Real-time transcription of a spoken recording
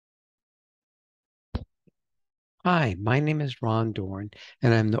Hi, my name is Ron Dorn,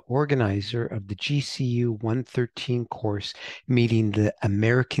 and I'm the organizer of the GCU 113 course meeting the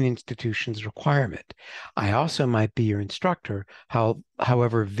American Institutions requirement. I also might be your instructor,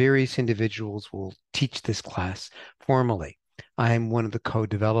 however, various individuals will teach this class formally. I am one of the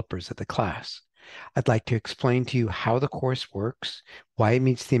co-developers of the class. I'd like to explain to you how the course works, why it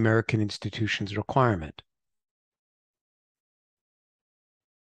meets the American Institutions requirement.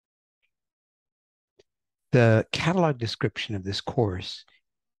 The catalog description of this course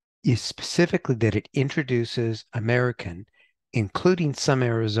is specifically that it introduces American, including some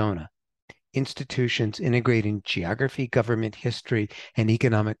Arizona, institutions integrating geography, government history, and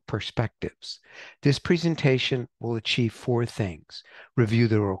economic perspectives. This presentation will achieve four things: review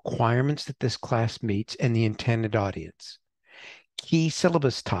the requirements that this class meets and the intended audience, key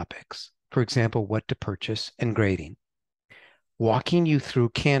syllabus topics, for example, what to purchase and grading, walking you through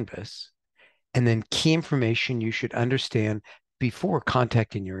Canvas, and then key information you should understand before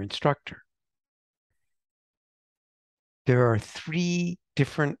contacting your instructor. There are three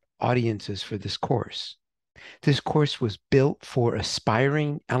different audiences for this course. This course was built for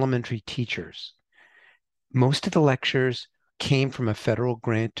aspiring elementary teachers. Most of the lectures came from a federal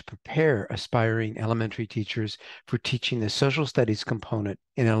grant to prepare aspiring elementary teachers for teaching the social studies component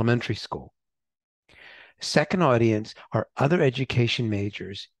in elementary school. Second audience are other education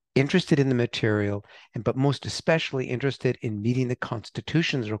majors interested in the material, but most especially interested in meeting the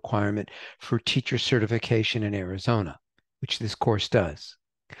Constitution's requirement for teacher certification in Arizona, which this course does.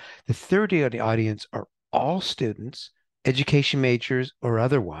 The third audience are all students, education majors or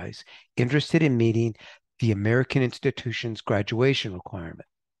otherwise, interested in meeting the American Institution's graduation requirement.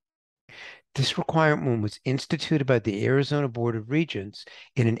 This requirement was instituted by the Arizona Board of Regents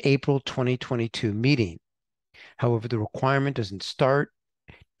in an April 2022 meeting. However, the requirement doesn't start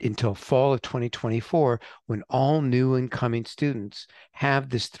until fall of 2024 when all new incoming students have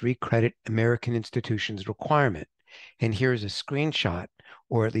this 3-credit American Institutions requirement. And here's a screenshot,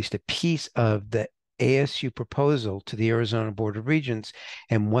 or at least a piece of the ASU proposal to the Arizona Board of Regents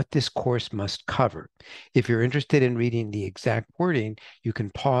and what this course must cover. If you're interested in reading the exact wording, you can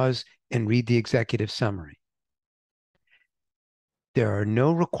pause and read the executive summary. There are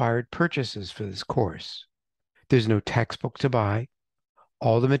no required purchases for this course. There's no textbook to buy.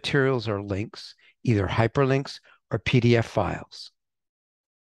 All the materials are links, either hyperlinks or PDF files.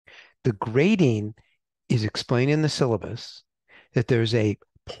 The grading is explained in the syllabus that there's a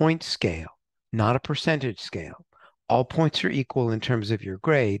point scale, not a percentage scale. All points are equal in terms of your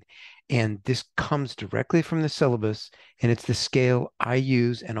grade, and this comes directly from the syllabus, and it's the scale I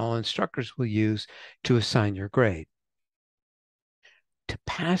use and all instructors will use to assign your grade. To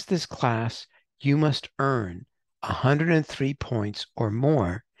pass this class, you must earn 103 points or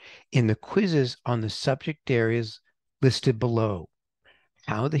more in the quizzes on the subject areas listed below: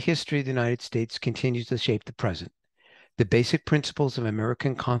 how the history of the United States continues to shape the present, the basic principles of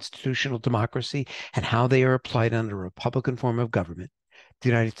American constitutional democracy and how they are applied under a Republican form of government, the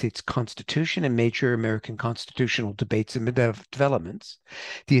United States Constitution and major American constitutional debates and developments,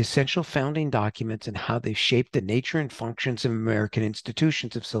 the essential founding documents and how they shape the nature and functions of American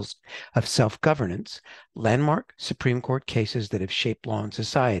institutions of self-governance, landmark Supreme Court cases that have shaped law and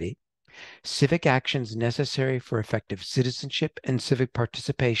society, civic actions necessary for effective citizenship and civic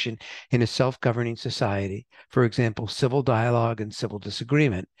participation in a self-governing society, for example, civil dialogue and civil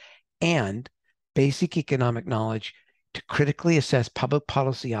disagreement, and basic economic knowledge to critically assess public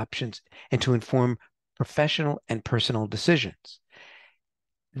policy options and to inform professional and personal decisions.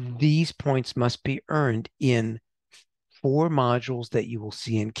 These points must be earned in 4 modules that you will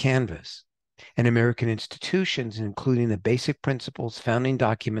see in Canvas. And American institutions, including the basic principles, founding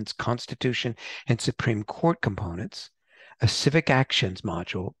documents, Constitution, and Supreme Court components, a civic actions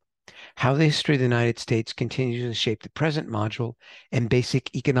module, how the history of the United States continues to shape the present module, and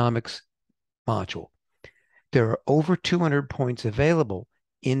basic economics module. There are over 200 points available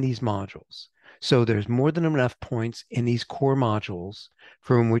in these modules. So there's more than enough points in these core modules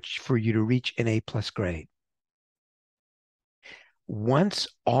for you to reach an A+ grade. Once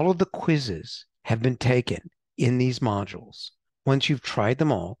all of the quizzes have been taken in these modules, once you've tried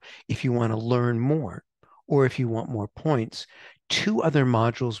them all, if you want to learn more or if you want more points, 2 other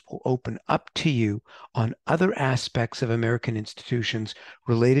modules will open up to you on other aspects of American institutions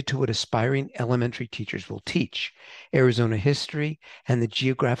related to what aspiring elementary teachers will teach: Arizona history and the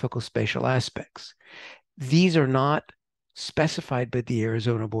geographical spatial aspects. These are not specified by the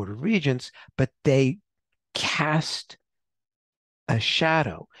Arizona Board of Regents, but they cast a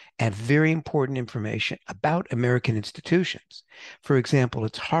shadow and very important information about American institutions. For example,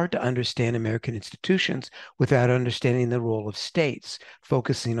 it's hard to understand American institutions without understanding the role of states,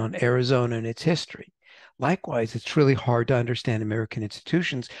 focusing on Arizona and its history. Likewise, it's really hard to understand American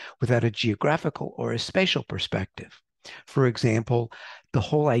institutions without a geographical or a spatial perspective. For example, the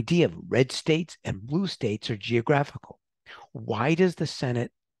whole idea of red states and blue states are geographical. Why does the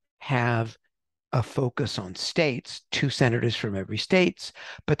Senate have a focus on states, two senators from every state,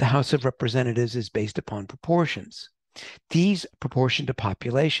 but the House of Representatives is based upon proportions? These proportion to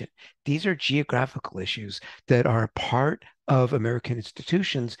population, these are geographical issues that are part of American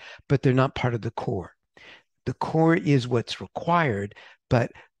institutions, but they're not part of the core. The core is what's required,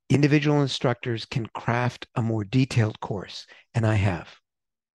 but individual instructors can craft a more detailed course, and I have.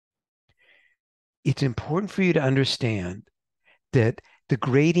 It's important for you to understand that the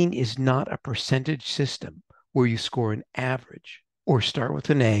grading is not a percentage system where you score an average or start with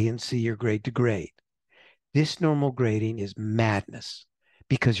an A and see your grade to grade. This normal grading is madness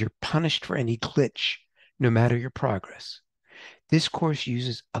because you're punished for any glitch, no matter your progress. This course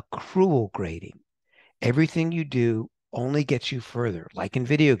uses accrual grading. Everything you do only gets you further, like in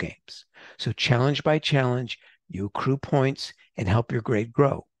video games. So challenge by challenge, you accrue points and help your grade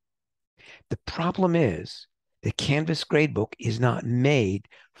grow. The problem is the Canvas gradebook is not made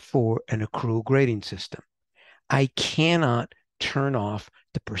for an accrual grading system. I cannot turn off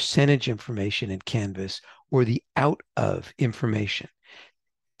the percentage information in Canvas or the out of information.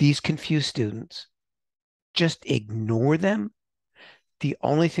 These confuse students. Just ignore them. The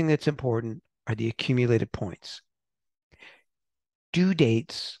only thing that's important are the accumulated points. Due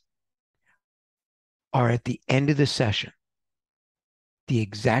dates are at the end of the session. The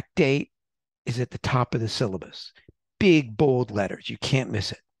exact date is at the top of the syllabus. Big, bold letters. You can't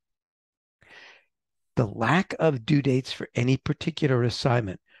miss it. The lack of due dates for any particular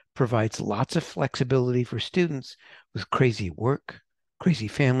assignment provides lots of flexibility for students with crazy work, crazy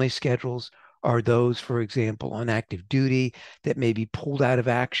family schedules, or those, for example, on active duty that may be pulled out of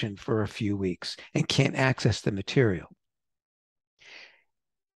action for a few weeks and can't access the material.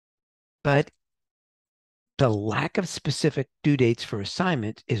 But the lack of specific due dates for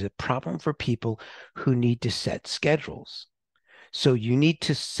assignments is a problem for people who need to set schedules. So you need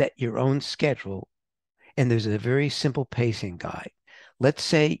to set your own schedule, and there's a very simple pacing guide. Let's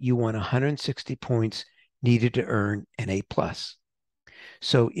say you want 160 points needed to earn an A plus.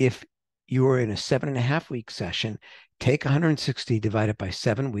 So if you're in a 7.5 week session, take 160 divided by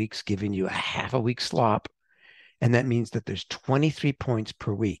 7 weeks, giving you a half a week slop, and that means that there's 23 points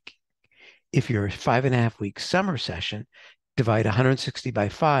per week. If you're a 5.5 week summer session, divide 160 by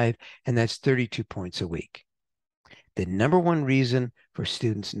 5, and that's 32 points a week. The number one reason for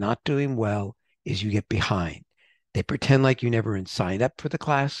students not doing well is you get behind. They pretend like you never signed up for the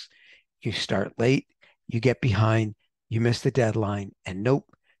class. You start late, you get behind, you miss the deadline, and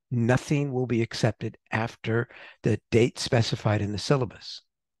nope, nothing will be accepted after the date specified in the syllabus.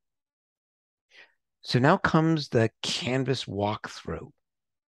 So now comes the Canvas walkthrough.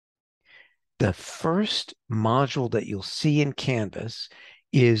 The first module that you'll see in Canvas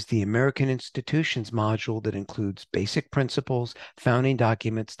is the American Institutions module that includes basic principles, founding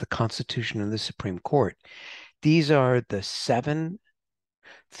documents, the Constitution, and the Supreme Court. These are the 7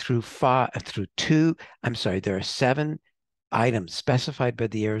 through 5 through 2. I'm sorry, there are 7 items specified by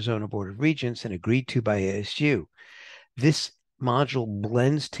the Arizona Board of Regents and agreed to by ASU. This module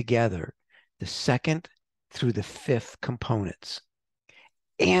blends together the 2nd through the 5th components.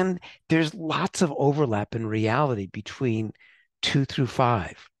 And there's lots of overlap in reality between 2 through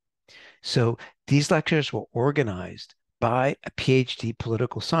 5. So these lectures were organized by a PhD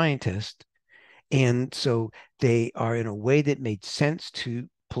political scientist. And so they are in a way that made sense to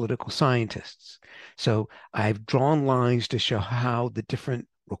political scientists. So I've drawn lines to show how the different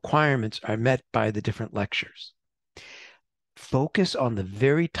requirements are met by the different lectures. Focus on the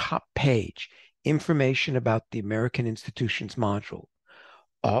very top page, information about the American Institutions module.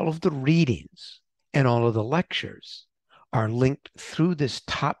 All of the readings and all of the lectures are linked through this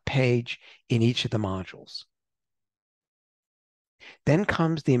top page in each of the modules. Then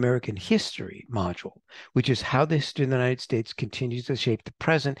comes the American History module, which is how the history of the United States continues to shape the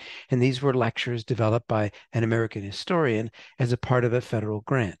present. And these were lectures developed by an American historian as a part of a federal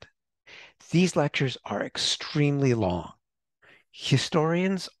grant. These lectures are extremely long.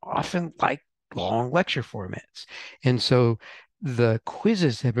 Historians often like long lecture formats. And so the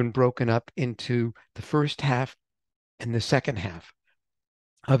quizzes have been broken up into the first half and the second half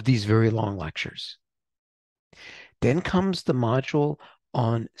of these very long lectures. Then comes the module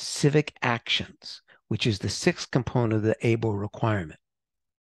on civic actions, which is the sixth component of the ABLE requirement.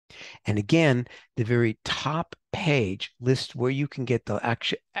 And again, the very top page lists where you can get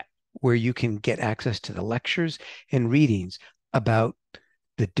access to the lectures and readings about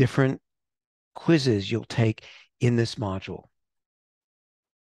the different quizzes you'll take in this module.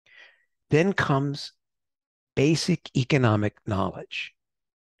 Then comes basic economic knowledge.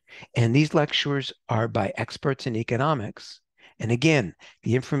 And these lectures are by experts in economics. And again,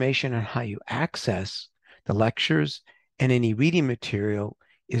 the information on how you access the lectures and any reading material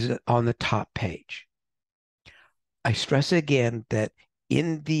is on the top page. I stress again that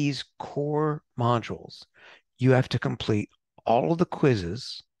in these core modules, you have to complete all of the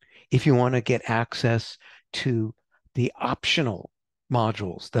quizzes if you want to get access to the optional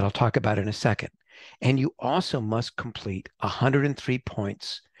modules that I'll talk about in a second. And you also must complete 103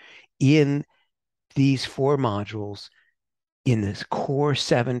 points in these 4 modules in this core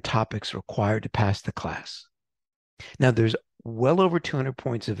 7 topics required to pass the class. Now, there's well over 200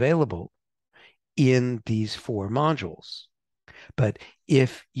 points available in these 4 modules. But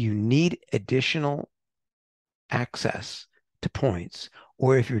if you need additional access to points,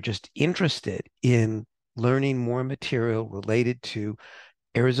 or if you're just interested in learning more material related to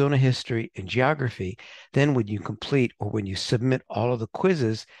Arizona history and geography, then when you complete or when you submit all of the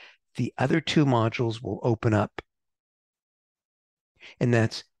quizzes, the other 2 modules will open up. And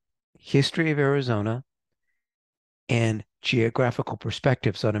that's History of Arizona and Geographical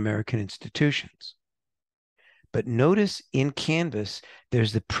Perspectives on American Institutions. But notice in Canvas,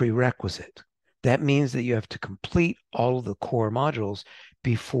 there's the prerequisite. That means that you have to complete all of the core modules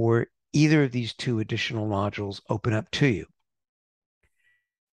before either of these 2 additional modules open up to you.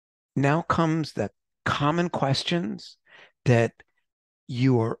 Now comes the common questions that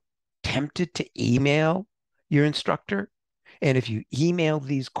you are tempted to email your instructor. And if you email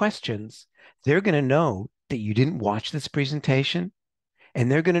these questions, they're going to know that you didn't watch this presentation, and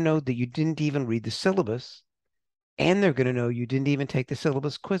they're going to know that you didn't even read the syllabus, and they're going to know you didn't even take the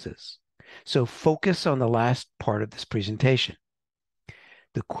syllabus quizzes. So focus on the last part of this presentation.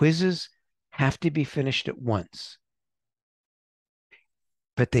 The quizzes have to be finished at once,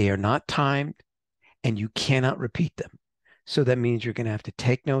 but they are not timed and you cannot repeat them. So that means you're going to have to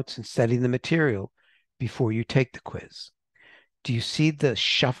take notes and study the material before you take the quiz. Do you see the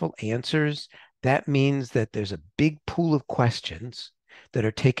shuffle answers? That means that there's a big pool of questions that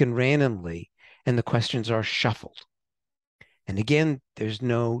are taken randomly and the questions are shuffled. And again, there's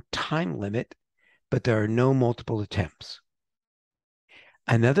no time limit, but there are no multiple attempts.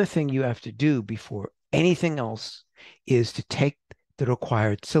 Another thing you have to do before anything else is to take the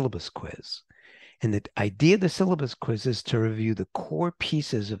required syllabus quiz. And the idea of the syllabus quiz is to review the core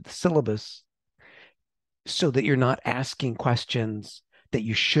pieces of the syllabus so that you're not asking questions that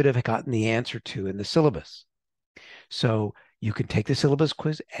you should have gotten the answer to in the syllabus. So you can take the syllabus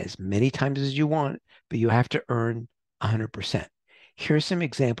quiz as many times as you want, but you have to earn 100%. Here's some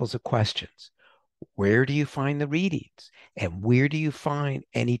examples of questions. Where do you find the readings? And where do you find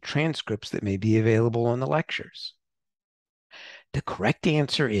any transcripts that may be available on the lectures? The correct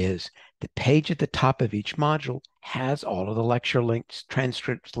answer is the page at the top of each module has all of the lecture links,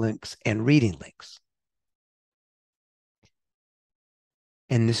 transcripts links, and reading links.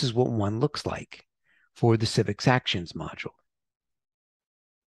 And this is what one looks like for the Civics Actions module.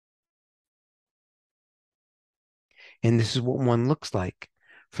 And this is what one looks like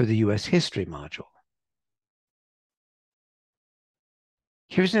for the U.S. History module.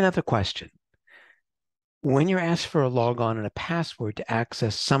 Here's another question. When you're asked for a logon and a password to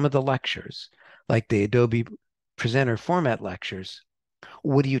access some of the lectures, like the Adobe Presenter format lectures,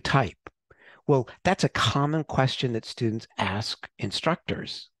 what do you type? Well, that's a common question that students ask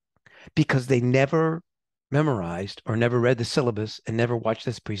instructors because they never memorized or never read the syllabus and never watched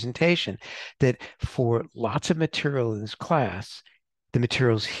this presentation, that for lots of material in this class, the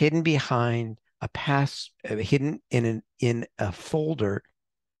material is hidden behind hidden in a folder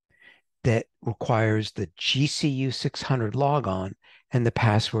that requires the GCU 600 logon and the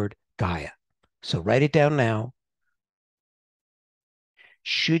password Gaia. So write it down now.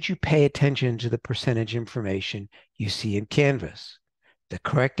 Should you pay attention to the percentage information you see in Canvas? The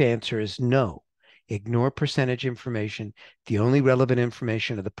correct answer is no. Ignore percentage information. The only relevant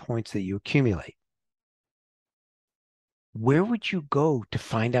information are the points that you accumulate. Where would you go to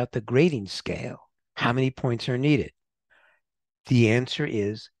find out the grading scale? How many points are needed? The answer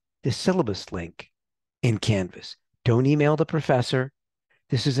is the syllabus link in Canvas. Don't email the professor.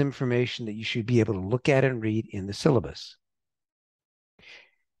 This is information that you should be able to look at and read in the syllabus.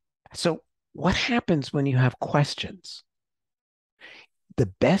 So what happens when you have questions?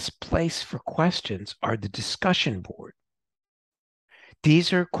 The best place for questions are the discussion board.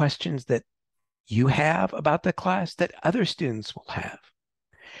 These are questions that you have about the class that other students will have.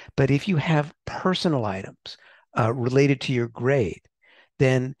 But if you have personal items related to your grade,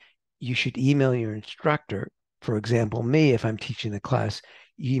 then you should email your instructor. For example, me, if I'm teaching the class,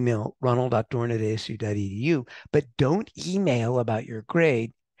 email ronald.dorn@asu.edu, but don't email about your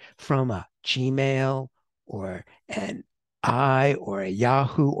grade from a Gmail or an or a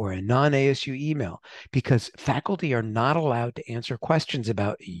Yahoo or a non-ASU email, because faculty are not allowed to answer questions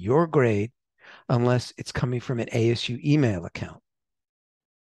about your grade unless it's coming from an ASU email account.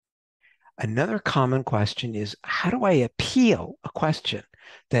 Another common question is, how do I appeal a question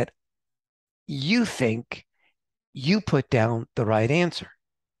that you think you put down the right answer?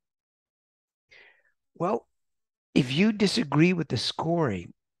 Well, if you disagree with the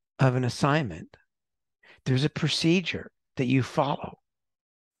scoring of an assignment, there's a procedure that you follow.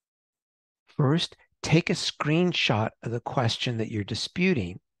 First, take a screenshot of the question that you're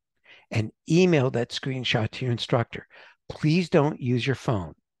disputing and email that screenshot to your instructor. Please don't use your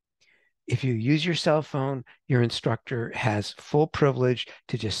phone. If you use your cell phone, your instructor has full privilege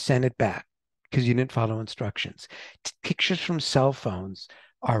to just send it back because you didn't follow instructions. Pictures from cell phones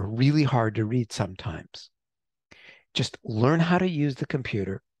are really hard to read sometimes. Just learn how to use the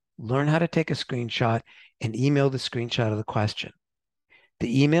computer, learn how to take a screenshot, and email the screenshot of the question.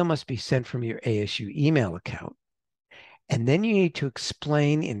 The email must be sent from your ASU email account. And then you need to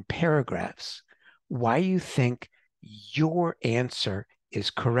explain in paragraphs why you think your answer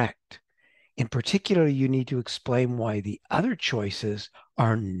is correct. In particular, you need to explain why the other choices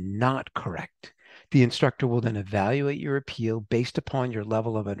are not correct. The instructor will then evaluate your appeal based upon your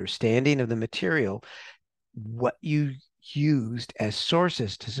level of understanding of the material, what you used as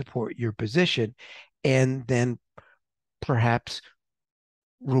sources to support your position, and then perhaps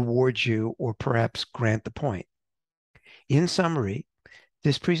reward you or perhaps grant the point. In summary,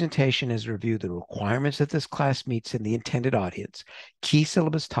 this presentation has reviewed the requirements that this class meets in the intended audience, key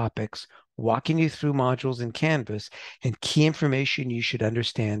syllabus topics, walking you through modules in Canvas, and key information you should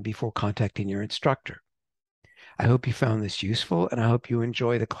understand before contacting your instructor. I hope you found this useful, and I hope you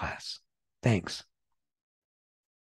enjoy the class. Thanks.